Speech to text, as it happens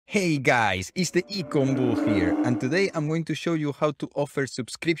Hey guys, it's the Ecom Bull here, and today I'm going to show you how to offer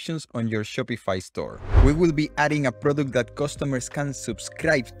subscriptions on your Shopify store. We will be adding a product that customers can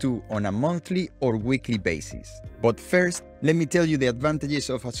subscribe to on a monthly or weekly basis. But first, let me tell you the advantages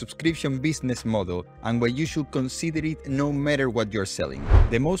of a subscription business model and why you should consider it no matter what you're selling.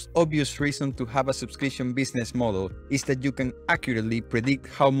 The most obvious reason to have a subscription business model is that you can accurately predict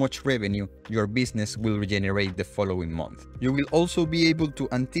how much revenue your business will generate the following month. You will also be able to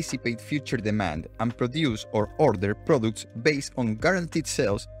anticipate future demand and produce or order products based on guaranteed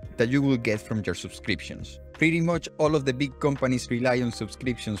sales that you will get from your subscriptions. Pretty much all of the big companies rely on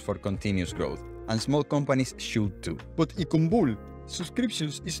subscriptions for continuous growth, and small companies should too. But Ecombull,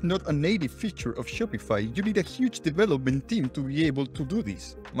 subscriptions is not a native feature of Shopify. You need a huge development team to be able to do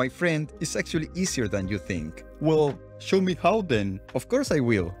this. My friend, it's actually easier than you think. Well, show me how then. Of course I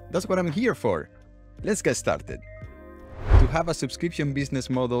will. That's what I'm here for. Let's get started. To have a subscription business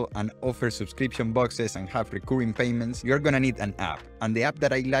model and offer subscription boxes and have recurring payments, you're gonna need an app. And the app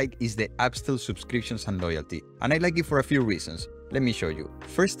that I like is the Appstle Subscriptions and Loyalty. And I like it for a few reasons. Let me show you.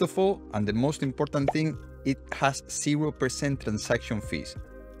 First of all, and the most important thing, it has 0% transaction fees.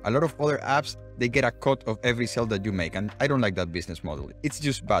 A lot of other apps, they get a cut of every sale that you make, and I don't like that business model. It's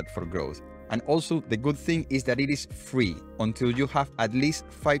just bad for growth. And also, the good thing is that it is free until you have at least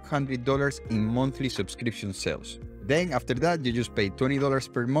 $500 in monthly subscription sales. Then after that, you just pay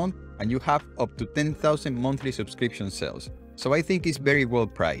 $20 per month and you have up to 10,000 monthly subscription sales. So I think it's very well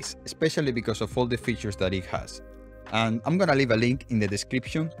priced, especially because of all the features that it has. And I'm gonna leave a link in the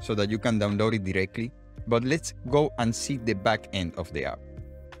description so that you can download it directly. But let's go and see the back end of the app.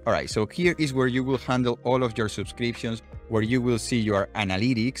 All right, so here is where you will handle all of your subscriptions, where you will see your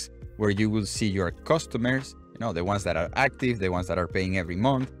analytics, where you will see your customers, the ones that are active, the ones that are paying every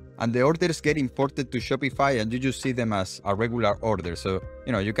month. And the orders get imported to Shopify and you just see them as a regular order. So,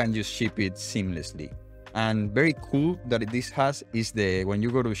 you can just ship it seamlessly. And very cool that this has is when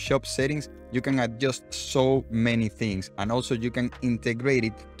you go to shop settings, you can adjust so many things. And also you can integrate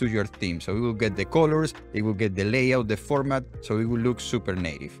it to your theme. So it will get the colors, it will get the layout, the format, so it will look super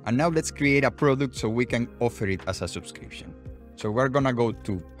native. And now let's create a product so we can offer it as a subscription. So we're gonna go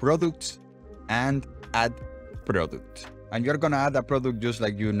to products and add product. And you're gonna add a product just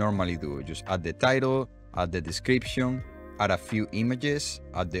like you normally do. Just add the title, add the description, add a few images,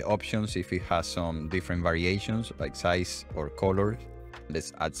 add the options if it has some different variations like size or colors.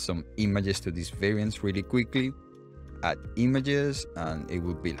 Let's add some images to these variants really quickly. Add images and it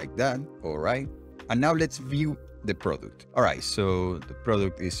will be like that. All right. And now let's view the product. All right, so the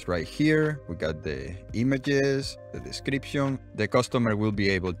product is right here. We got the images, the description. The customer will be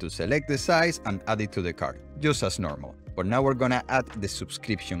able to select the size and add it to the cart, just as normal. But now we're gonna add the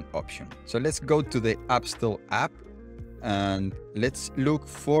subscription option. So let's go to the Appstle app and let's look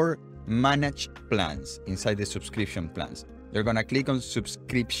for manage plans inside the subscription plans. You're gonna click on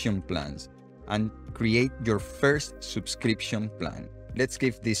subscription plans and create your first subscription plan. Let's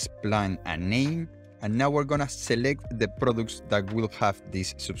give this plan a name. And now we're gonna select the products that will have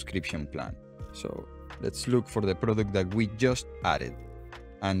this subscription plan. So let's look for the product that we just added.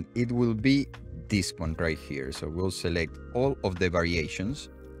 And it will be this one right here. So we'll select all of the variations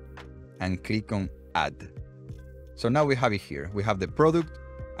and click on add. So now we have it here. We have the product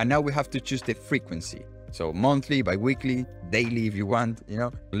and now we have to choose the frequency. So monthly, bi-weekly, daily if you want,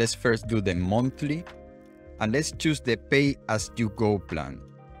 Let's first do the monthly and let's choose the pay as you go plan.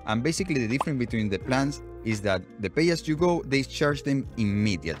 And basically the difference between the plans is that the pay as you go, they charge them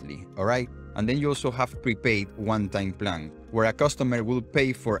immediately, all right? And then you also have prepaid one-time plan where a customer will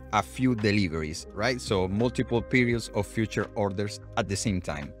pay for a few deliveries, right? So multiple periods of future orders at the same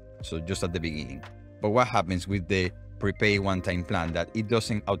time. So just at the beginning. But what happens with the prepaid one-time plan? That it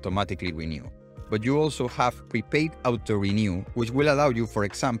doesn't automatically renew. But you also have prepaid auto-renew, which will allow you, for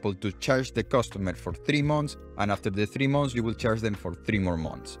example, to charge the customer for 3 months, and after the 3 months, you will charge them for 3 more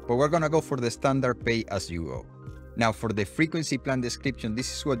months. But we're gonna go for the standard pay as you go. Now, for the frequency plan description,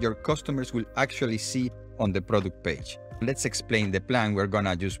 this is what your customers will actually see on the product page. Let's explain the plan. We're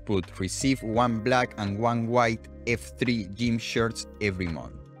gonna just put receive 1 black and 1 white F3 gym shirts every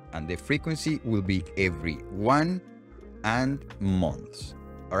month. And the frequency will be every 1 and months.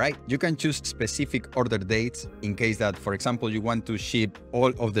 All right, you can choose specific order dates in case that, for example, you want to ship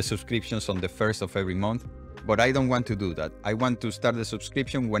all of the subscriptions on the 1st of every month, but I don't want to do that. I want to start the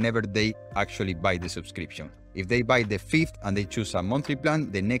subscription whenever they actually buy the subscription. If they buy the 5th and they choose a monthly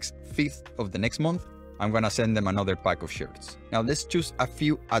plan, the next 5th of the next month, I'm gonna send them another pack of shirts. Now let's choose a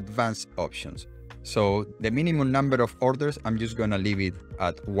few advanced options. So the minimum number of orders, I'm just gonna leave it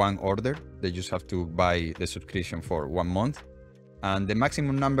at 1 order. They just have to buy the subscription for 1 month. And the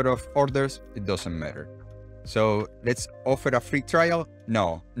maximum number of orders, it doesn't matter. So let's offer a free trial.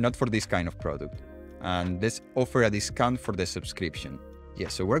 No, not for this kind of product. And let's offer a discount for the subscription. Yeah,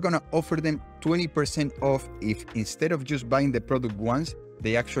 so we're gonna offer them 20% off if instead of just buying the product once,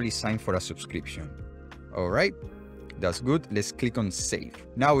 they actually sign for a subscription. All right, that's good. Let's click on save.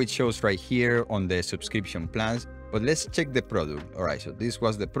 Now it shows right here on the subscription plans, but let's check the product. All right, so this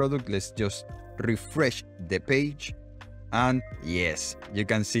was the product. Let's just refresh the page. And yes, you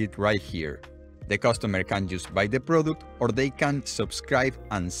can see it right here. The customer can just buy the product or they can subscribe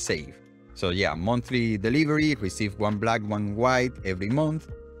and save. So yeah, monthly delivery, receive one black, one white every month,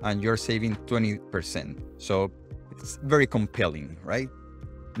 and you're saving 20%. So it's very compelling, right?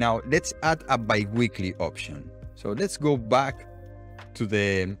 Now let's add a bi-weekly option. So let's go back to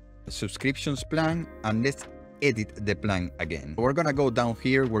the subscriptions plan and let's edit the plan again. We're gonna go down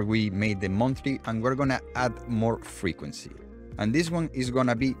here where we made the monthly and we're gonna add more frequency. And this one is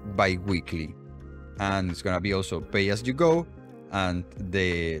gonna be bi-weekly. And it's gonna be also pay as you go. And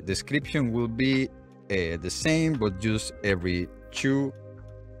the description will be the same, but just every 2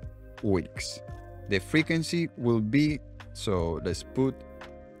 weeks. The frequency will be, so let's put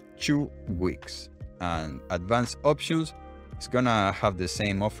 2 weeks. And advanced options, it's gonna have the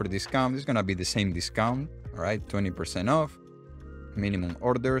same offer discount. It's gonna be the same discount, all right? 20% off, minimum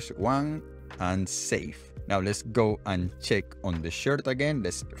orders, 1, and save. Now let's go and check on the shirt again.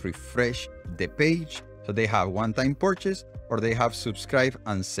 Let's refresh the page. So they have one-time purchase, or they have subscribe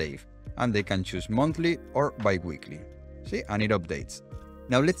and save, and they can choose monthly or bi-weekly. See, and it updates.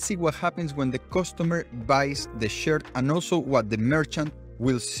 Now let's see what happens when the customer buys the shirt and also what the merchant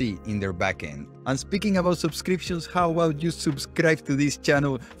will see in their backend. And speaking about subscriptions, how about you subscribe to this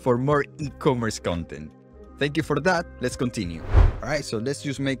channel for more e-commerce content? Thank you for that. Let's continue. All right, so let's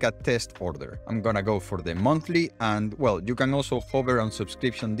just make a test order. I'm gonna go for the monthly, and well, you can also hover on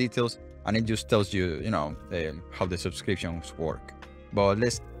subscription details and it just tells you, how the subscriptions work. But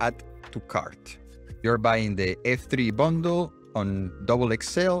let's add to cart. You're buying the F3 bundle on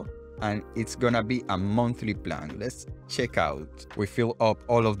XXL and it's gonna be a monthly plan. Let's check out. We fill up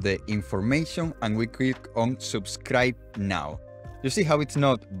all of the information and we click on subscribe now. You see how it's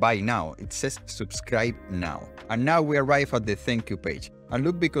not buy now, it says subscribe now. And now we arrive at the thank you page. And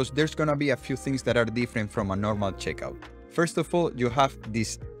look, because there's gonna be a few things that are different from a normal checkout. First of all, you have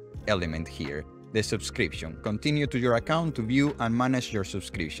this element here, the subscription. Continue to your account to view and manage your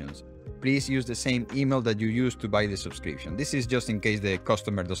subscriptions. Please use the same email that you used to buy the subscription. This is just in case the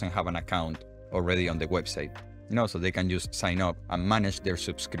customer doesn't have an account already on the website, so they can just sign up and manage their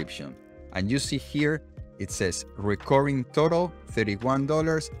subscription. And you see here, it says recurring total,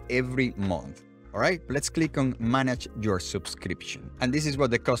 $31 every month. All right, let's click on manage your subscription. And this is what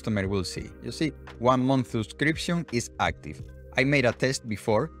the customer will see. You see, 1 month subscription is active. I made a test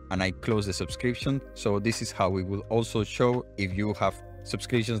before and I closed the subscription. So this is how it will also show if you have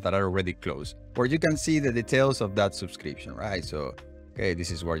subscriptions that are already closed, where you can see the details of that subscription, right? So, okay,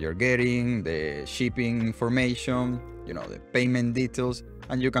 this is what you're getting, the shipping information, the payment details,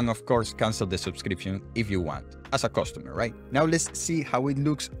 and you can of course cancel the subscription if you want as a customer, right? Now let's see how it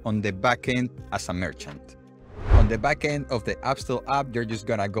looks on the back end as a merchant. On the back end of the Appstle app, you're just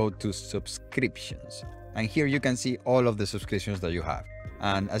gonna go to subscriptions. And here you can see all of the subscriptions that you have.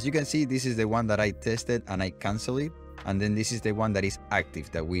 And as you can see, this is the one that I tested and I canceled it. And then this is the one that is active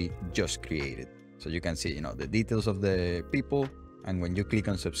that we just created. So you can see, the details of the people. And when you click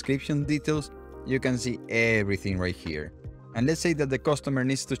on subscription details, you can see everything right here. And let's say that the customer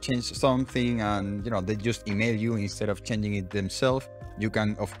needs to change something and, they just email you instead of changing it themselves. You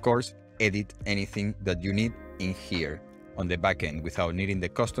can, of course, edit anything that you need in here on the back end without needing the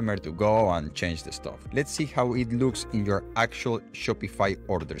customer to go and change the stuff. Let's see how it looks in your actual Shopify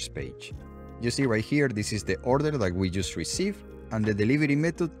orders page. You see right here, this is the order that we just received, and the delivery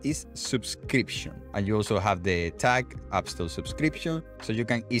method is subscription. And you also have the tag Appstle Subscription, so you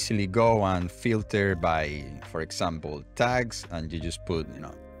can easily go and filter by, for example, tags, and you just put,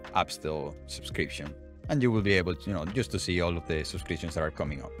 Appstle Subscription, and you will be able to, just to see all of the subscriptions that are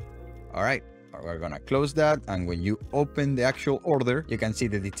coming up. All right. We're gonna close that, and when you open the actual order, you can see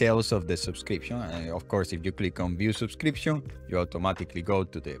the details of the subscription. And of course, if you click on view subscription, you automatically go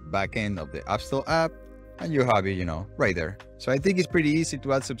to the back end of the Appstle app and you have it, right there. So I think it's pretty easy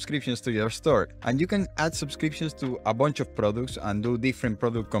to add subscriptions to your store, and you can add subscriptions to a bunch of products and do different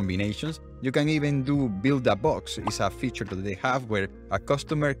product combinations. You can even do build a box. It's a feature that they have where a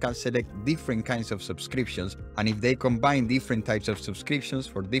customer can select different kinds of subscriptions, and if they combine different types of subscriptions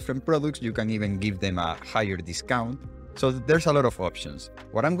for different products, you can even give them a higher discount. So there's a lot of options.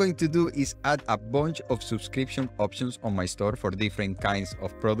 What I'm going to do is add a bunch of subscription options on my store for different kinds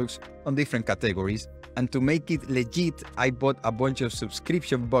of products on different categories. And to make it legit, I bought a bunch of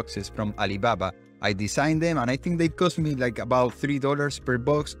subscription boxes from Alibaba. I designed them and I think they cost me like about $3 per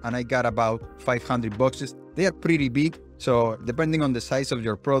box, and I got about 500 boxes. They are pretty big. So depending on the size of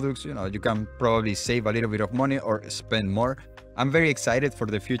your products, you can probably save a little bit of money or spend more. I'm very excited for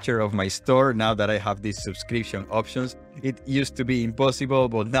the future of my store now that I have these subscription options. It used to be impossible,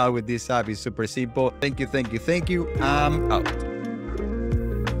 but now with this app, it's super simple. Thank you. I'm out.